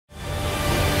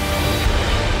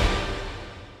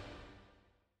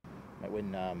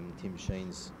when Tim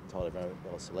Sheen's told everyone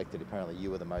they were selected? Apparently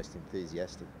you were the most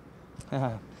enthusiastic.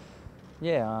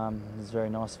 Yeah, it was very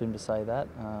nice of him to say that.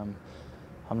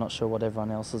 I'm not sure what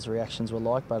everyone else's reactions were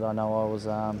like, but I know I was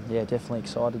definitely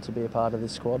excited to be a part of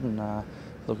this squad and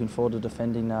looking forward to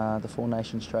defending the Four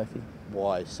Nations trophy.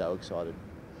 Why so excited?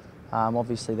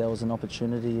 Obviously there was an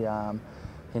opportunity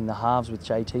in the halves with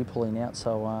JT pulling out,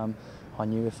 so I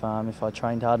knew if I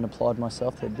trained hard and applied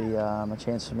myself, there'd be a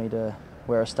chance for me to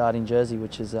wear a starting jersey,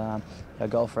 which is a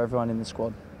goal for everyone in the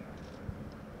squad.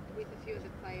 With a few of the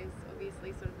players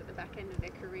obviously sort of at the back end of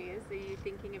their careers, are you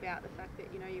thinking about the fact that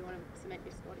you want to cement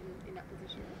your spot in that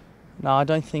position? No, I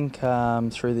don't think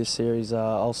through this series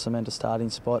I'll cement a starting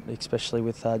spot, especially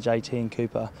with JT and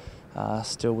Cooper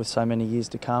still with so many years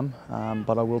to come,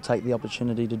 but I will take the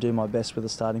opportunity to do my best with a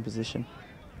starting position.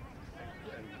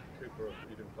 And Cooper,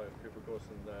 you didn't play with Cooper, of course,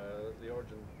 and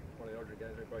one of the Origin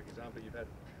games, a great example. You've had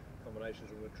combinations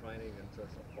with training, and so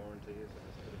it's not foreign to you, so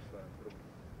there's a bit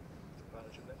of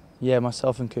partnership there. Yeah,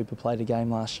 myself and Cooper played a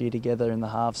game last year together in the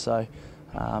half, so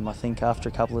I think after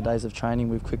a couple of days of training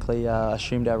we've quickly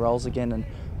assumed our roles again, and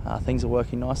things are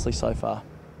working nicely so far.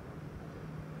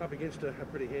 Up against a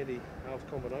pretty handy halves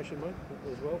combination, mate,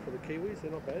 as well for the Kiwis.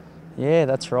 They're not bad. Yeah,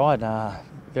 that's right.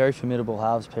 Very formidable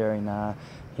halves pairing.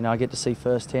 I get to see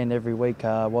firsthand every week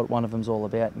what one of them's all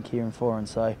about in Kieran Foran,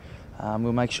 so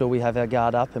we'll make sure we have our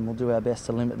guard up and we'll do our best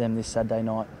to limit them this Saturday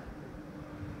night.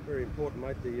 Very important,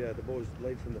 mate. The boys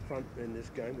lead from the front in this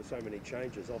game with so many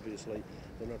changes. Obviously,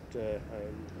 they're not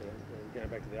going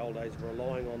back to the old days,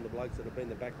 relying on the blokes that have been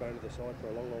the backbone of the side for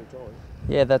a long, long time.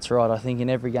 Yeah, that's right. I think in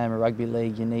every game of rugby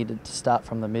league you needed to start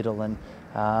from the middle, and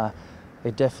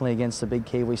it definitely against the big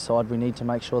Kiwi side we need to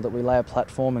make sure that we lay a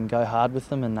platform and go hard with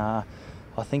them. And I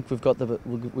think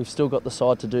we've still got the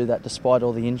side to do that despite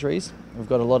all the injuries. We've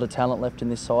got a lot of talent left in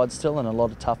this side still, and a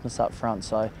lot of toughness up front.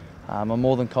 So I'm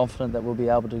more than confident that we'll be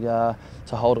able to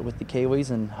hold it with the Kiwis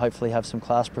and hopefully have some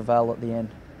class prevail at the end.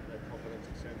 No confidence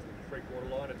in sense of the three-quarter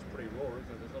line. It's pretty raw, isn't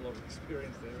it? There's not a lot of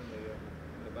experience there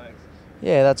in the bags.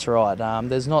 Yeah, that's right.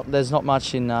 There's not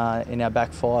much in our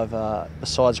back five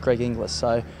besides Greg Inglis.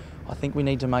 So I think we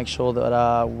need to make sure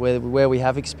that where we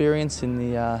have experience in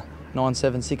the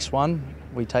 9-7-6-1,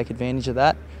 we take advantage of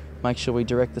that. Make sure we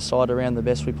direct the side around the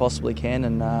best we possibly can,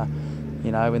 and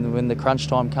when the crunch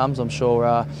time comes, I'm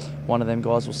sure one of them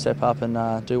guys will step up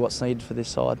and do what's needed for this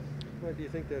side. Well, do you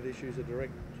think that issue's a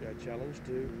direct challenge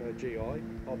to GI?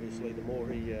 Obviously, the more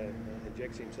he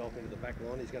injects himself into the back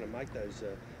line, he's going to make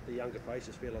the younger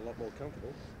faces feel a lot more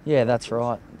comfortable. Yeah, that's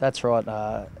right. That's right.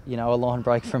 A line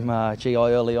break from GI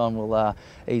early on will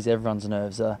ease everyone's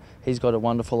nerves. He's got a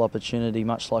wonderful opportunity,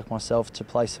 much like myself, to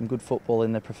play some good football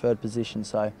in their preferred position.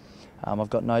 So I've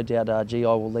got no doubt GI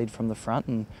will lead from the front,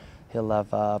 and he'll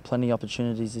have plenty of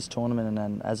opportunities this tournament.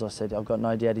 And as I said, I've got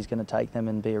no doubt he's going to take them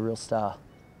and be a real star.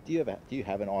 Do you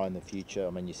have an eye on the future? I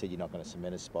mean, you said you're not going to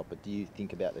cement a spot, but do you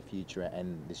think about the future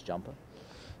and this jumper?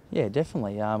 Yeah,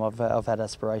 definitely. I've had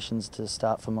aspirations to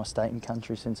start for my state and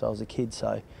country since I was a kid,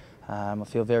 so I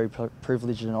feel very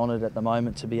privileged and honoured at the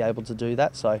moment to be able to do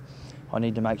that. So I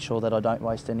need to make sure that I don't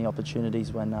waste any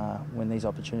opportunities when these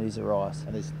opportunities arise.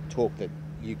 And there's talk that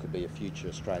you could be a future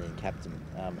Australian captain.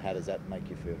 How does that make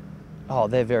you feel? Oh,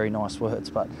 they're very nice words,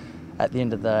 but at the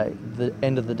end of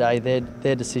the day,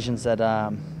 they're decisions that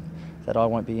I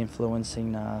won't be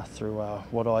influencing through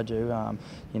what I do.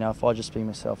 If I just be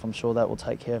myself, I'm sure that will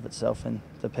take care of itself, and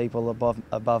the people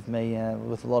above me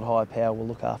with a lot higher power will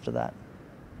look after that.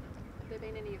 Have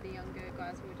there been any of the younger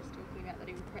guys we were just talking about that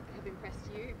have impressed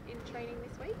you in training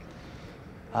this week?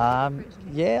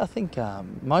 Yeah, I think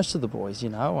most of the boys.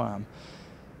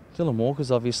 Dylan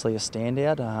Walker's obviously a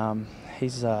standout.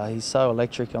 He's so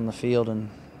electric on the field, and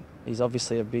he's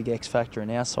obviously a big X factor in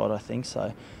our side, I think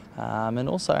so. And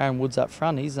also Aaron Woods up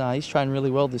front, he's trained really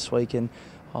well this week, and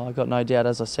I've got no doubt,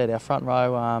 as I said, our front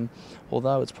row,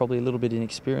 although it's probably a little bit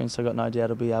inexperienced, I've got no doubt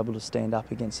he'll be able to stand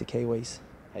up against the Kiwis.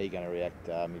 How are you going to react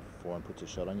if Foran puts a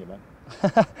shot on you, mate?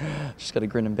 Just got to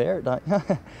grin and bear it, don't you?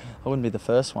 I wouldn't be the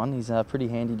first one. He's pretty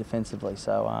handy defensively,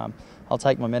 so I'll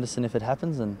take my medicine if it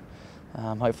happens, and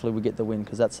hopefully we get the win,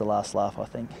 because that's the last laugh, I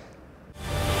think.